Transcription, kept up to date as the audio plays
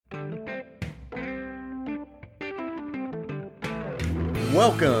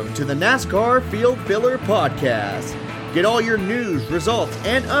Welcome to the NASCAR Field Filler Podcast. Get all your news, results,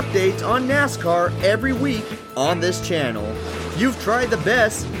 and updates on NASCAR every week on this channel. You've tried the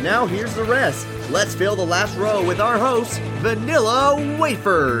best, now here's the rest. Let's fill the last row with our host, Vanilla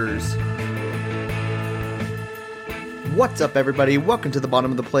Wafers. What's up, everybody? Welcome to the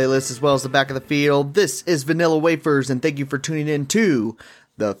bottom of the playlist as well as the back of the field. This is Vanilla Wafers, and thank you for tuning in to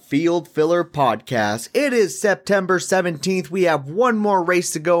the Field Filler Podcast. It is September 17th. We have one more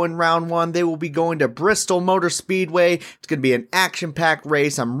race to go in round one. They will be going to Bristol Motor Speedway. It's going to be an action-packed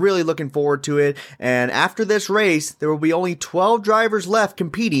race. I'm really looking forward to it. And after this race, there will be only 12 drivers left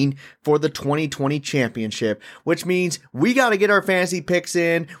competing for the 2020 championship, which means we got to get our fantasy picks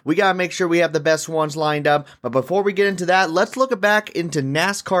in. We got to make sure we have the best ones lined up. But before we get into that, let's look back into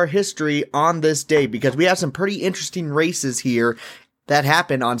NASCAR history on this day, because we have some pretty interesting races here that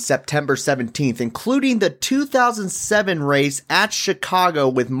happened on September 17th, including the 2007 race at Chicago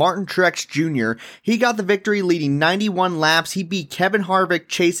with Martin Truex Jr. He got the victory leading 91 laps. He beat Kevin Harvick,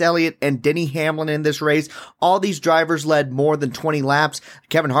 Chase Elliott, and Denny Hamlin in this race. All these drivers led more than 20 laps.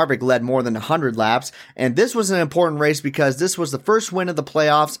 Kevin Harvick led more than 100 laps. And this was an important race because this was the first win of the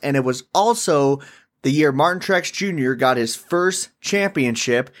playoffs, and it was also the year Martin Truex Jr. got his first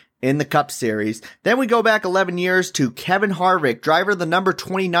championship in the Cup Series. Then we go back 11 years to Kevin Harvick, driver of the number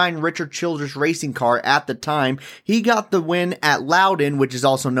 29 Richard Childress racing car at the time. He got the win at Loudon, which is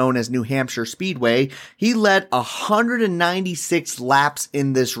also known as New Hampshire Speedway. He led 196 laps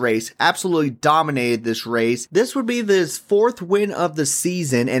in this race, absolutely dominated this race. This would be his fourth win of the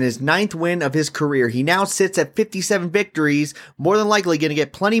season and his ninth win of his career. He now sits at 57 victories, more than likely going to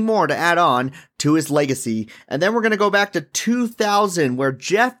get plenty more to add on to his legacy. And then we're going to go back to 2000, where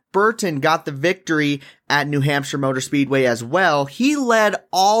Jeff Burton got the victory at New Hampshire Motor Speedway as well. He led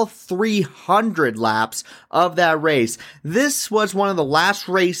all 300 laps of that race. This was one of the last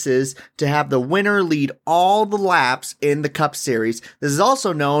races to have the winner lead all the laps in the Cup Series. This is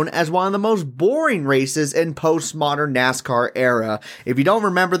also known as one of the most boring races in postmodern NASCAR era. If you don't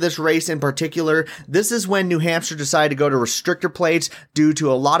remember this race in particular, this is when New Hampshire decided to go to restrictor plates due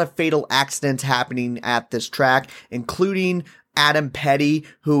to a lot of fatal accidents happening at this track, including Adam Petty,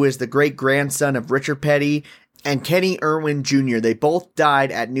 who is the great-grandson of Richard Petty, and Kenny Irwin Jr. They both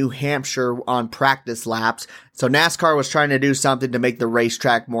died at New Hampshire on practice laps. So NASCAR was trying to do something to make the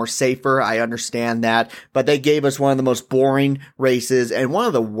racetrack more safer. I understand that. But they gave us one of the most boring races and one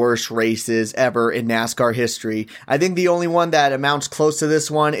of the worst races ever in NASCAR history. I think the only one that amounts close to this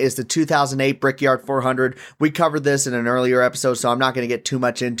one is the 2008 Brickyard 400. We covered this in an earlier episode, so I'm not going to get too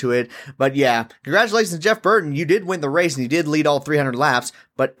much into it. But yeah, congratulations, Jeff Burton. You did win the race and you did lead all 300 laps,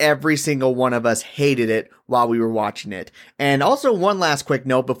 but every single one of us hated it while we were watching it. And also, one last quick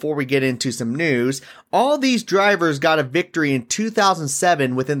note before we get into some news. All these drivers got a victory in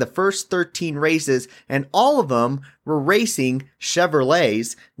 2007 within the first 13 races, and all of them were racing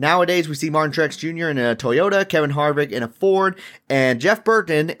Chevrolets. Nowadays, we see Martin Truex Jr. in a Toyota, Kevin Harvick in a Ford, and Jeff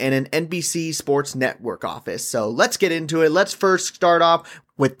Burton in an NBC Sports Network office. So let's get into it. Let's first start off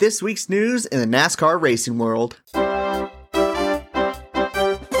with this week's news in the NASCAR racing world.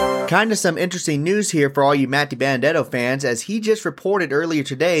 Kind of some interesting news here for all you Matt DiBenedetto fans, as he just reported earlier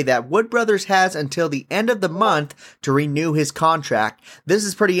today that Wood Brothers has until the end of the month to renew his contract. This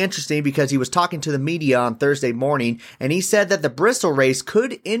is pretty interesting because he was talking to the media on Thursday morning, and he said that the Bristol race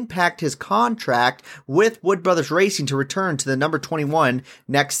could impact his contract with Wood Brothers Racing to return to the number 21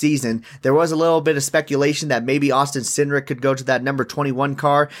 next season. There was a little bit of speculation that maybe Austin Cindric could go to that number 21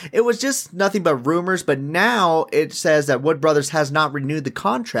 car. It was just nothing but rumors, but now it says that Wood Brothers has not renewed the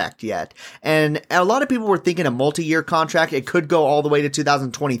contract yet. And a lot of people were thinking a multi-year contract. It could go all the way to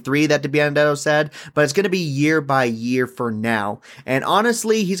 2023, that DiBenedetto said, but it's going to be year by year for now. And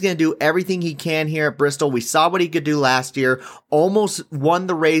honestly, he's going to do everything he can here at Bristol. We saw what he could do last year, almost won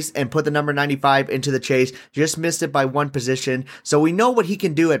the race and put the number 95 into the chase, just missed it by one position. So we know what he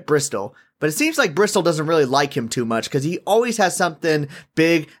can do at Bristol. But it seems like Bristol doesn't really like him too much because he always has something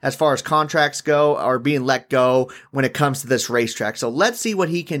big as far as contracts go or being let go when it comes to this racetrack. So let's see what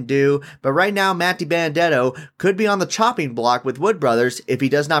he can do. But right now, Matt DiBenedetto could be on the chopping block with Wood Brothers if he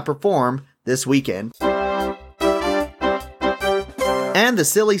does not perform this weekend. And the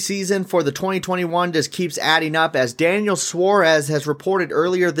silly season for the 2021 just keeps adding up, as Daniel Suarez has reported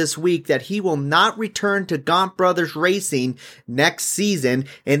earlier this week that he will not return to Gaunt Brothers Racing next season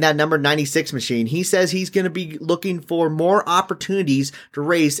in that number 96 machine. He says he's going to be looking for more opportunities to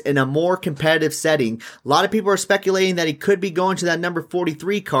race in a more competitive setting. A lot of people are speculating that he could be going to that number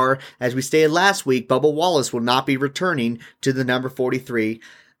 43 car. As we stated last week, Bubba Wallace will not be returning to the number 43.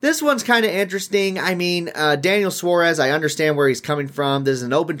 This one's kind of interesting. I mean, Daniel Suarez, I understand where he's coming from. This is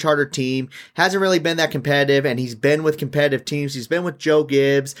an open charter team. Hasn't really been that competitive, and he's been with competitive teams. He's been with Joe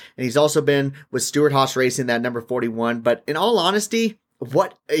Gibbs, and he's also been with Stewart-Haas Racing, that number 41. But in all honesty,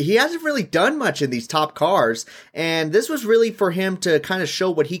 he hasn't really done much in these top cars, and this was really for him to kind of show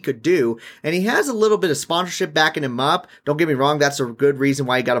what he could do. And he has a little bit of sponsorship backing him up. Don't get me wrong, that's a good reason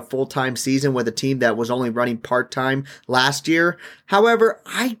why he got a full-time season with a team that was only running part-time last year. However,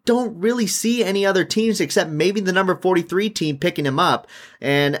 I don't really see any other teams except maybe the number 43 team picking him up.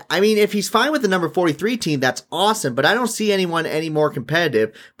 And I mean, if he's fine with the number 43 team, that's awesome, but I don't see anyone any more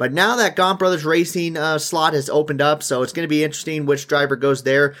competitive. But now that Gaunt Brothers Racing slot has opened up, so it's going to be interesting which driver goes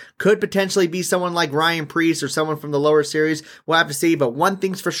there. Could potentially be someone like Ryan Preece or someone from the lower series. We'll have to see, but one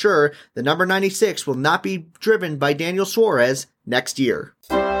thing's for sure, the number 96 will not be driven by Daniel Suarez next year.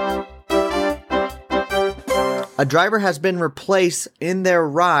 A driver has been replaced in their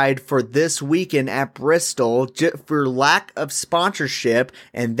ride for this weekend at Bristol for lack of sponsorship,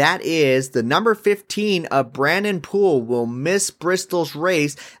 and that is the number 15 of Brandon Poole will miss Bristol's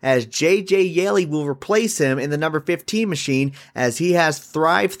race as JJ Yeley will replace him in the number 15 machine as he has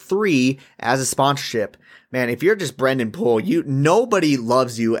Thrive 3 as a sponsorship. Man, if you're just Brendan Poole, nobody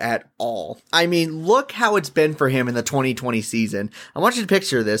loves you at all. I mean, look how it's been for him in the 2020 season. I want you to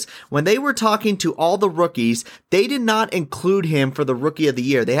picture this. When they were talking to all the rookies, they did not include him for the Rookie of the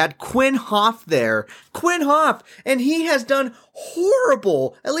Year. They had Quinn Hoff there. Quinn Hoff! And he has done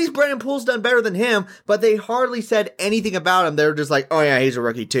horrible. At least Brendan Poole's done better than him, but they hardly said anything about him. They were just like, oh yeah, he's a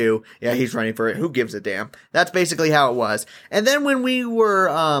rookie too. Yeah, he's running for it. Who gives a damn? That's basically how it was. And then when we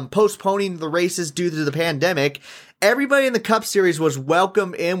were postponing the races due to the pandemic, everybody in the Cup Series was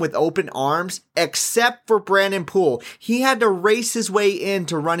welcomed in with open arms, except for Brandon Poole. He had to race his way in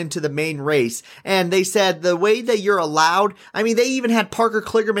to run into the main race. And they said the way that you're allowed, I mean, they even had Parker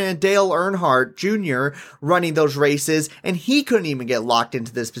Kligerman and Dale Earnhardt Jr. running those races, and he couldn't even get locked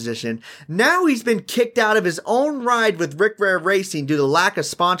into this position. Now he's been kicked out of his own ride with Rick Rare Racing due to lack of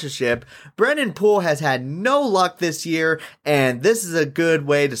sponsorship. Brandon Poole has had no luck this year, and this is a good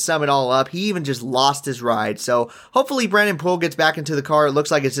way to sum it all up. He even just lost his ride. So hopefully Brandon Poole gets back into the car. It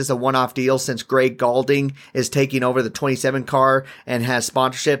looks like it's just a one-off deal since Greg Galding is taking over the 27 car and has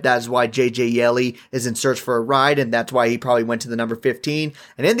sponsorship. That is why JJ Yeley is in search for a ride, and that's why he probably went to the number 15.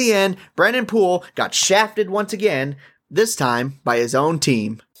 And in the end, Brandon Poole got shafted once again, this time by his own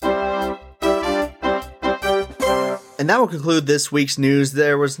team. And that will conclude this week's news.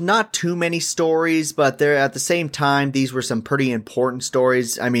 There was not too many stories, but there at the same time, these were some pretty important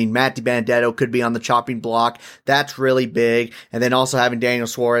stories. I mean, Matt DiBenedetto could be on the chopping block. That's really big. And then also having Daniel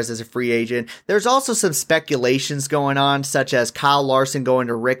Suarez as a free agent. There's also some speculations going on, such as Kyle Larson going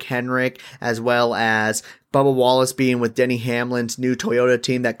to Rick Hendrick, as well as Bubba Wallace being with Denny Hamlin's new Toyota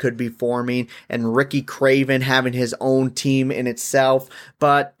team that could be forming, and Ricky Craven having his own team in itself.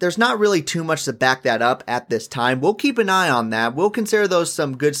 But there's not really too much to back that up at this time. We'll keep an eye on that. We'll consider those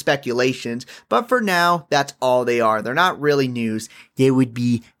some good speculations. But for now, that's all they are. They're not really news. They would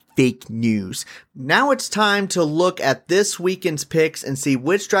be fake news. Now it's time to look at this weekend's picks and see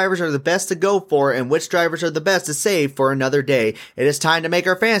which drivers are the best to go for and which drivers are the best to save for another day. It is time to make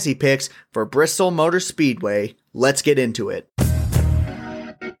our fantasy picks for Bristol Motor Speedway. Let's get into it.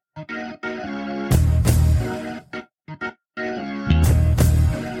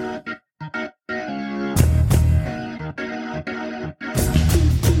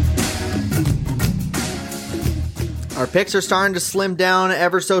 Our picks are starting to slim down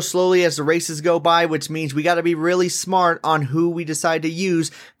ever so slowly as the races go by, which means we got to be really smart on who we decide to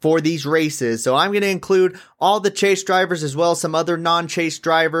use for these races. So I'm going to include all the chase drivers as well as some other non-chase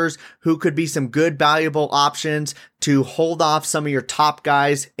drivers who could be some good, valuable options to hold off some of your top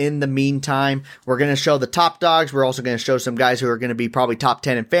guys in the meantime. We're going to show the top dogs. We're also going to show some guys who are going to be probably top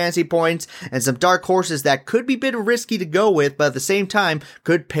 10 in fantasy points and some dark horses that could be a bit risky to go with, but at the same time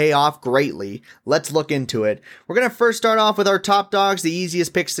could pay off greatly. Let's look into it. We're going to first start off with our top dogs, the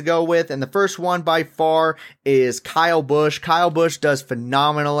easiest picks to go with, and the first one by far is Kyle Busch. Kyle Busch does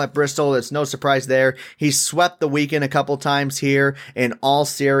phenomenal at Bristol. It's no surprise there. He's swept the weekend a couple times here in all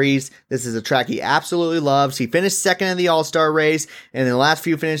series. This is a track he absolutely loves. He finished second in the All-Star race, and in the last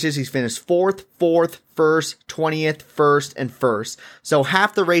few finishes, he's finished fourth, first, 20th, first, and first. So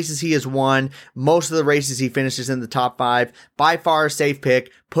half the races he has won. Most of the races he finishes in the top 5. By far a safe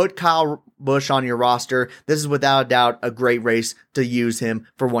pick. Put Kyle Busch on your roster, this is without a doubt a great race to use him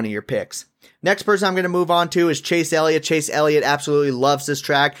for one of your picks. Next person I'm going to move on to is Chase Elliott. Chase Elliott absolutely loves this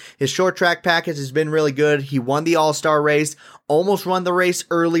track. His short track package has been really good. He won the All-Star race, almost won the race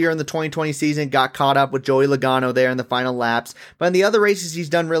earlier in the 2020 season, got caught up with Joey Logano there in the final laps. But in the other races, he's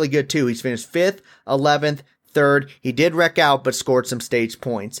done really good too. He's finished 5th, 11th, 3rd. He did wreck out, but scored some stage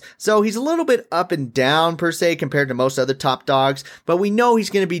points. So he's a little bit up and down per se compared to most other top dogs, but we know he's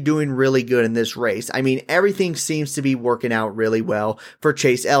going to be doing really good in this race. I mean, everything seems to be working out really well for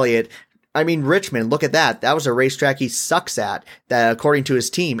Chase Elliott. I mean, Richmond, look at that. That was a racetrack he sucks at, that according to his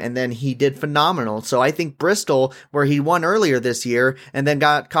team, and then he did phenomenal. So I think Bristol, where he won earlier this year and then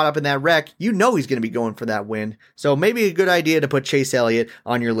got caught up in that wreck, you know he's going to be going for that win. So maybe a good idea to put Chase Elliott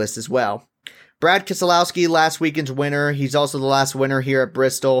on your list as well. Brad Keselowski, last weekend's winner. He's also the last winner here at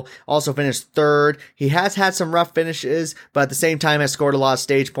Bristol. Also finished 3rd. He has had some rough finishes, but at the same time has scored a lot of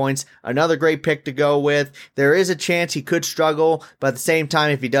stage points. Another great pick to go with. There is a chance he could struggle, but at the same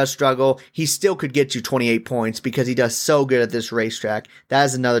time, if he does struggle, he still could get you 28 points because he does so good at this racetrack. That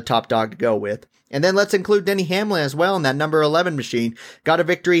is another top dog to go with. And then let's include Denny Hamlin as well in that number 11 machine. Got a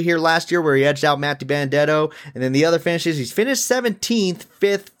victory here last year where he edged out Matt DiBenedetto. And then the other finishes, he's finished 17th,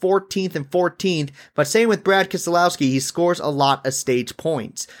 5th, 14th, and 14th. But same with Brad Keselowski, he scores a lot of stage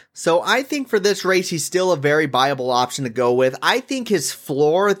points. So I think for this race, he's still a very viable option to go with. I think his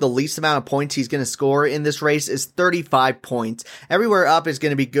floor, the least amount of points he's going to score in this race, is 35 points. Everywhere up is going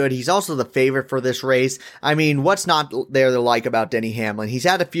to be good. He's also the favorite for this race. I mean, what's not there to like about Denny Hamlin? He's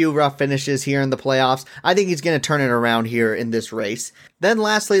had a few rough finishes here in the playoffs. I think he's going to turn it around here in this race. Then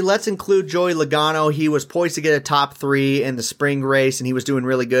lastly, let's include Joey Logano. He was poised to get a top 3 in the spring race, and he was doing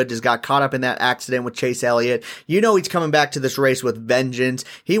really good. Just got caught up in that accident with Chase Elliott. You know he's coming back to this race with vengeance.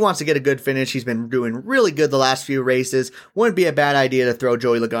 He wants to get a good finish. He's been doing really good the last few races. Wouldn't be a bad idea to throw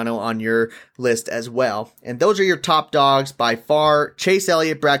Joey Logano on your list as well. And those are your top dogs by far. Chase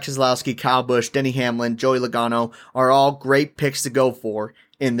Elliott, Brad Keselowski, Kyle Busch, Denny Hamlin, Joey Logano are all great picks to go for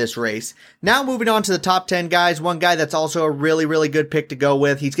in this race. Now moving on to the top 10 guys, one guy that's also a really, really good pick to go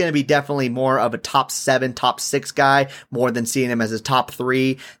with. He's going to be definitely more of a top 7, top 6 guy, more than seeing him as a top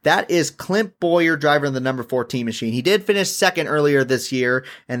 3. That is Clint Bowyer, driver in the number 14 machine. He did finish 2nd earlier this year,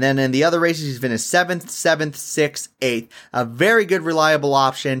 and then in the other races, he's finished 7th, 6th, 8th. A very good, reliable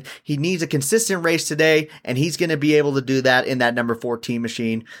option. He needs a consistent race today, and he's going to be able to do that in that number 14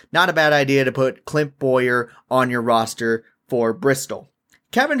 machine. Not a bad idea to put Clint Bowyer on your roster for Bristol.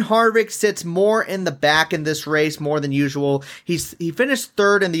 Kevin Harvick sits more in the back in this race more than usual. He finished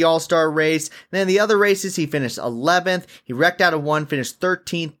 3rd in the All-Star race. Then the other races, he finished 11th. He wrecked out of 1, finished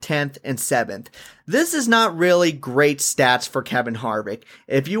 13th, 10th, and 7th. This is not really great stats for Kevin Harvick.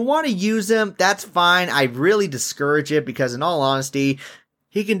 If you want to use him, that's fine. I really discourage it because in all honesty,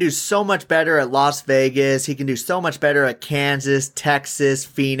 he can do so much better at Las Vegas. He can do so much better at Kansas, Texas,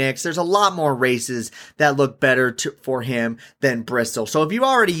 Phoenix. There's a lot more races that look better for him than Bristol. So if you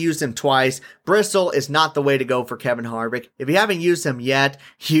already used him twice, Bristol is not the way to go for Kevin Harvick. If you haven't used him yet,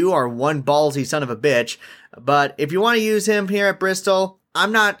 you are one ballsy son of a bitch. But if you want to use him here at Bristol,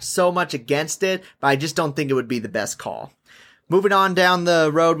 I'm not so much against it, but I just don't think it would be the best call. Moving on down the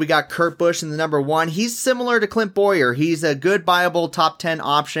road, we got Kurt Busch in the number 1. He's similar to Clint Bowyer. He's a good, viable top 10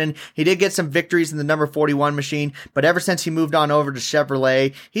 option. He did get some victories in the number 41 machine, but ever since he moved on over to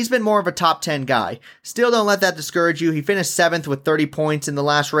Chevrolet, he's been more of a top 10 guy. Still don't let that discourage you. He finished 7th with 30 points in the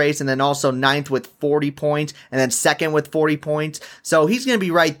last race, and then also 9th with 40 points, and then 2nd with 40 points. So he's going to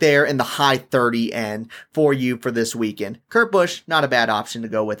be right there in the high 30 end for you for this weekend. Kurt Busch, not a bad option to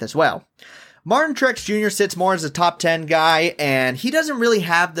go with as well. Martin Truex Jr. sits more as a top 10 guy, and he doesn't really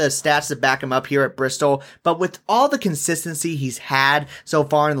have the stats to back him up here at Bristol, but with all the consistency he's had so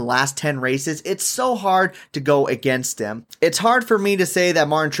far in the last 10 races, it's so hard to go against him. It's hard for me to say that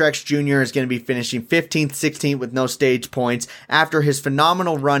Martin Truex Jr. is going to be finishing 15th, 16th with no stage points after his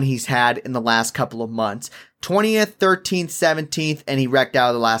phenomenal run he's had in the last couple of months. 20th, 13th, 17th, and he wrecked out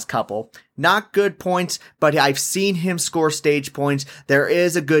of the last couple. Not good points, but I've seen him score stage points. There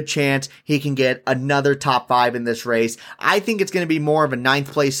is a good chance he can get another top 5 in this race. I think it's going to be more of a 9th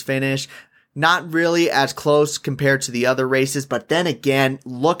place finish. Not really as close compared to the other races, but then again,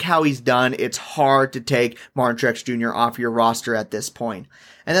 look how he's done. It's hard to take Martin Truex Jr. off your roster at this point.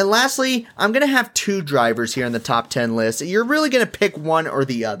 And then lastly, I'm going to have 2 drivers here in the top 10 list. You're really going to pick one or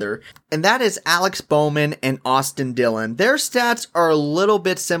the other. and that is Alex Bowman and Austin Dillon. Their stats are a little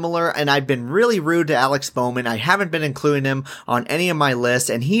bit similar, and I've been really rude to Alex Bowman. I haven't been including him on any of my lists,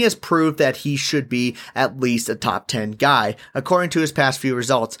 and he has proved that he should be at least a top 10 guy, according to his past few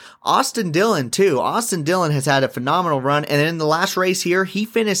results. Austin Dillon, too. Austin Dillon has had a phenomenal run, and in the last race here, he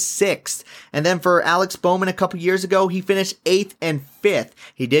finished 6th. And then for Alex Bowman a couple years ago, he finished 8th and 5th.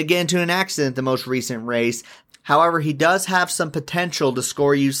 He did get into an accident the most recent race. However, he does have some potential to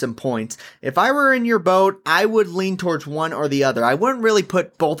score you some points. If I were in your boat, I would lean towards one or the other. I wouldn't really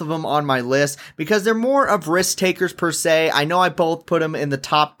put both of them on my list because they're more of risk takers per se. I know I both put them in the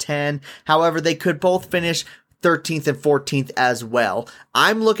top 10. However, they could both finish 13th and 14th as well.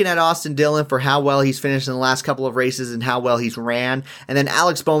 I'm looking at Austin Dillon for how well he's finished in the last couple of races and how well he's ran, and then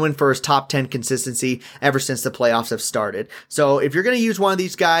Alex Bowman for his top 10 consistency ever since the playoffs have started. So if you're going to use one of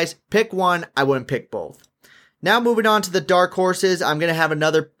these guys, pick one. I wouldn't pick both. Now moving on to the dark horses, I'm going to have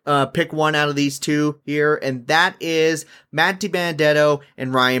another pick one out of these two here, and that is Matt DiBenedetto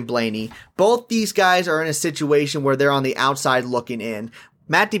and Ryan Blaney. Both these guys are in a situation where they're on the outside looking in.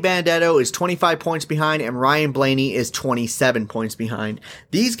 Matt DiBenedetto is 25 points behind and Ryan Blaney is 27 points behind.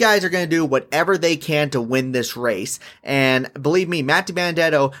 These guys are going to do whatever they can to win this race. And believe me, Matt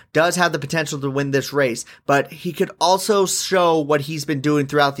DiBenedetto does have the potential to win this race, but he could also show what he's been doing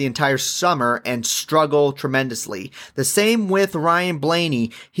throughout the entire summer and struggle tremendously. The same with Ryan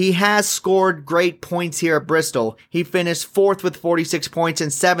Blaney. He has scored great points here at Bristol. He finished 4th with 46 points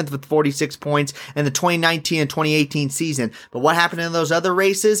and 7th with 46 points in the 2019 and 2018 season. But what happened in those other races?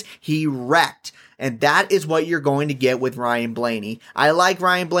 He wrecked. And that is what you're going to get with Ryan Blaney. I like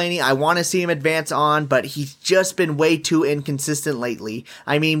Ryan Blaney. I want to see him advance on, but he's just been way too inconsistent lately.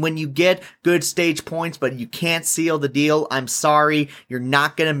 I mean, when you get good stage points, but you can't seal the deal, I'm sorry, you're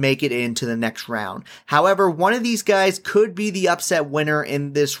not going to make it into the next round. However, one of these guys could be the upset winner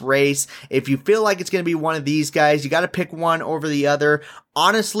in this race. If you feel like it's going to be one of these guys, you got to pick one over the other.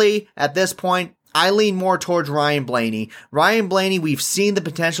 Honestly, at this point, I lean more towards Ryan Blaney. Ryan Blaney, we've seen the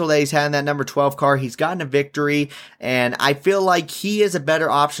potential that he's had in that number 12 car. He's gotten a victory, and I feel like he is a better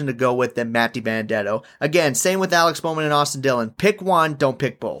option to go with than Matt DiBenedetto. Again, same with Alex Bowman and Austin Dillon. Pick one, don't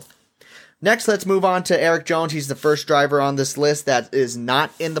pick both. Next, let's move on to Erik Jones. He's the first driver on this list that is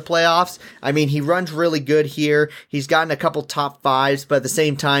not in the playoffs. I mean, he runs really good here. He's gotten a couple top 5s, but at the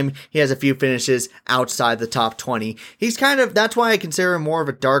same time, he has a few finishes outside the top 20. That's why I consider him more of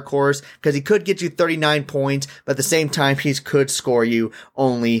a dark horse, because he could get you 39 points, but at the same time, he could score you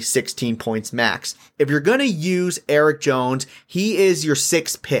only 16 points max. If you're going to use Erik Jones, he is your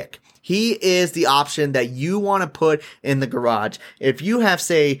 6th pick. He is the option that you want to put in the garage. If you have,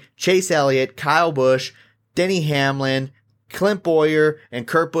 say, Chase Elliott, Kyle Busch, Denny Hamlin, Clint Bowyer, and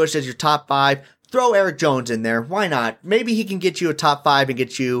Kurt Busch as your top 5, throw Erik Jones in there. Why not? Maybe he can get you a top 5 and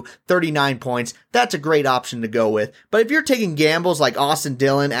get you 39 points. That's a great option to go with. But if you're taking gambles like Austin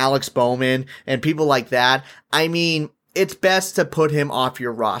Dillon, Alex Bowman, and people like that, I mean, it's best to put him off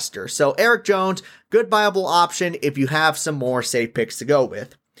your roster. So Erik Jones, good viable option if you have some more safe picks to go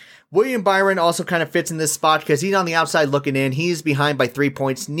with. William Byron also kind of fits in this spot because he's on the outside looking in. He's behind by 3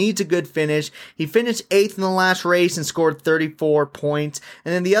 points, needs a good finish. He finished 8th in the last race and scored 34 points.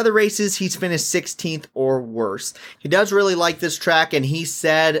 And in the other races, he's finished 16th or worse. He does really like this track, and he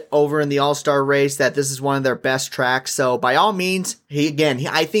said over in the All-Star race that this is one of their best tracks. So by all means,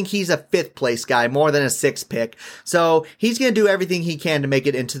 I think he's a 5th place guy more than a 6th pick. So he's going to do everything he can to make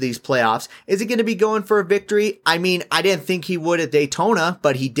it into these playoffs. Is he going to be going for a victory? I mean, I didn't think he would at Daytona,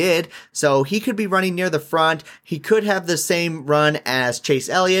 but he did. So he could be running near the front. He could have the same run as Chase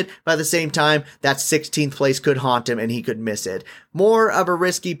Elliott, but at the same time, that 16th place could haunt him and he could miss it. More of a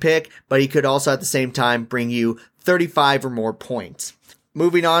risky pick, but he could also at the same time bring you 35 or more points.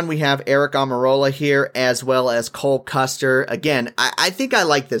 Moving on, we have Aric Almirola here, as well as Cole Custer. Again, I think I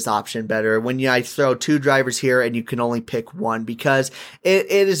like this option better when I throw 2 drivers here and you can only pick one, because it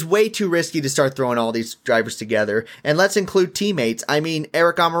is way too risky to start throwing all these drivers together. And let's include teammates. I mean,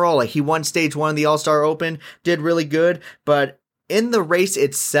 Aric Almirola, he won stage 1 of the All-Star Open, did really good, but in the race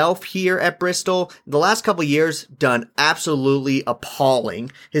itself here at Bristol, the last couple years, done absolutely appalling.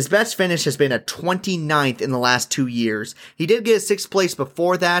 His best finish has been a 29th in the last 2 years. He did get a 6th place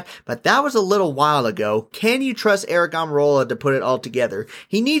before that, but that was a little while ago. Can you trust Aric Almirola to put it all together?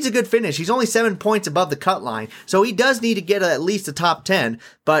 He needs a good finish. He's only 7 points above the cut line, so he does need to get at least a top 10,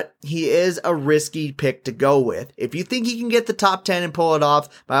 but he is a risky pick to go with. If you think he can get the top 10 and pull it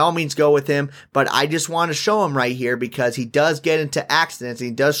off, by all means go with him, but I just want to show him right here because he does get into accidents and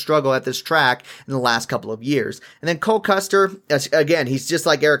he does struggle at this track in the last couple of years. And then Cole Custer, again, he's just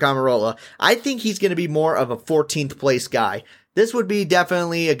like Aric Almirola. I think he's going to be more of a 14th place guy. this would be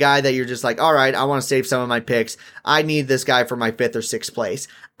definitely a guy that you're just like, all right, I want to save some of my picks. I need this guy for my 5th or 6th place.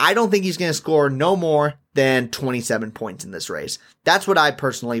 I don't think he's going to score no more than 27 points in this race. That's what I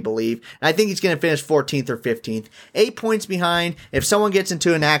personally believe. And I think he's going to finish 14th or 15th. 8 points behind. If someone gets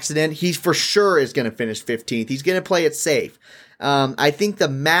into an accident, he for sure is going to finish 15th. He's going to play it safe. I think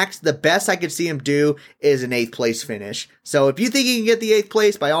the best I could see him do is an 8th place finish. So if you think he can get the 8th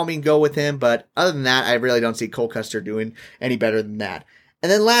place, by all means go with him. But other than that, I really don't see Cole Custer doing any better than that.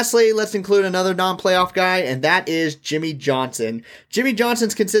 And then lastly, let's include another non-playoff guy, and that is Jimmie Johnson. Jimmie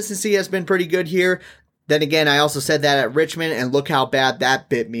Johnson's consistency has been pretty good here. Then again, I also said that at Richmond, and look how bad that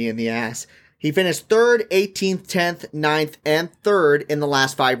bit me in the ass. He finished 3rd, 18th, 10th, 9th, and 3rd in the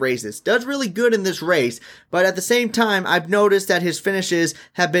last 5 races. Does really good in this race, but at the same time, I've noticed that his finishes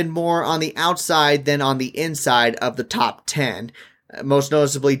have been more on the outside than on the inside of the top 10. Most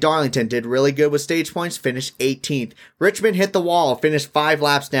noticeably, Darlington did really good with stage points, finished 18th. Richmond hit the wall, finished 5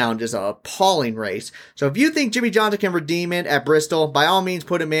 laps down, just an appalling race. So if you think Jimmie Johnson can redeem it at Bristol, by all means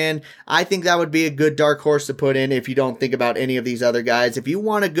put him in. I think that would be a good dark horse to put in if you don't think about any of these other guys. If you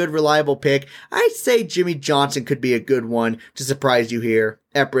want a good reliable pick, I'd say Jimmie Johnson could be a good one to surprise you here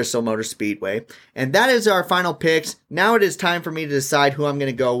at Bristol Motor Speedway. And that is our final picks. Now it is time for me to decide who I'm going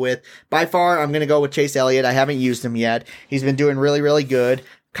to go with. By far, I'm going to go with Chase Elliott. I haven't used him yet. He's been doing really, really good.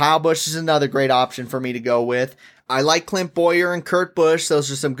 Kyle Busch is another great option for me to go with. I like Clint Bowyer and Kurt Busch. Those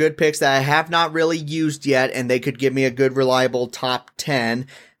are some good picks that I have not really used yet, and they could give me a good, reliable top 10.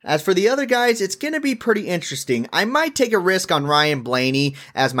 As for the other guys, it's going to be pretty interesting. I might take a risk on Ryan Blaney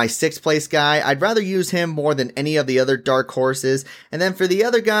as my 6th place guy. I'd rather use him more than any of the other dark horses. And then for the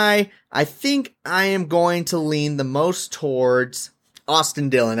other guy, I think I am going to lean the most towards Austin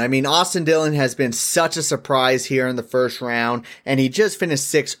Dillon. I mean, Austin Dillon has been such a surprise here in the first round, and he just finished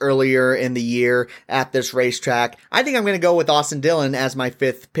 6th earlier in the year at this racetrack. I think I'm going to go with Austin Dillon as my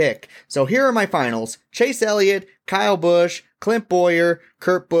 5th pick. So here are my finals. Chase Elliott, Kyle Busch, Clint Bowyer,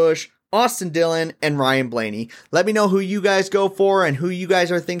 Kurt Busch, Austin Dillon, and Ryan Blaney. Let me know who you guys go for and who you guys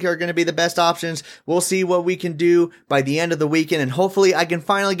think are going to be the best options. We'll see what we can do by the end of the weekend, and hopefully I can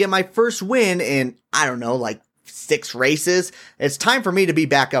finally get my first win in, I don't know, like 6 races. It's time for me to be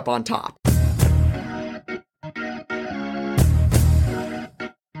back up on top.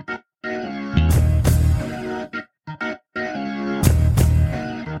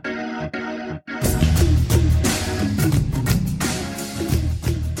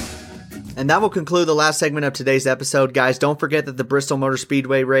 And that will conclude the last segment of today's episode. Guys, don't forget that the Bristol Motor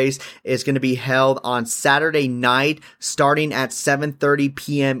Speedway race is going to be held on Saturday night, starting at 7:30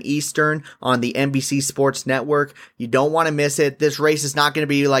 p.m. Eastern on the NBC Sports Network. You don't want to miss it. This race is not going to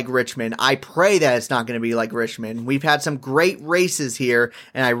be like Richmond. I pray that it's not going to be like Richmond. We've had some great races here,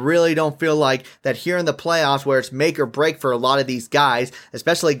 and I really don't feel like that here in the playoffs where it's make or break for a lot of these guys,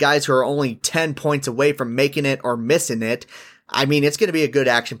 especially guys who are only 10 points away from making it or missing it. I mean, it's going to be a good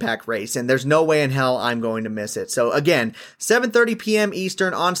action-packed race, and there's no way in hell I'm going to miss it. So again, 7:30 p.m.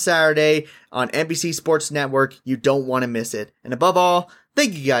 Eastern on Saturday on NBC Sports Network. You don't want to miss it. And above all,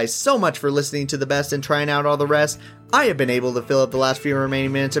 thank you guys so much for listening to the best and trying out all the rest. I have been able to fill up the last few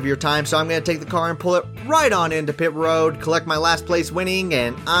remaining minutes of your time, so I'm going to take the car and pull it right on into pit road, collect my last place winning,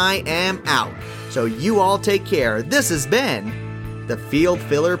 and I am out. So you all take care. This has been the Field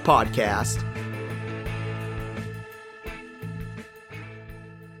Filler Podcast.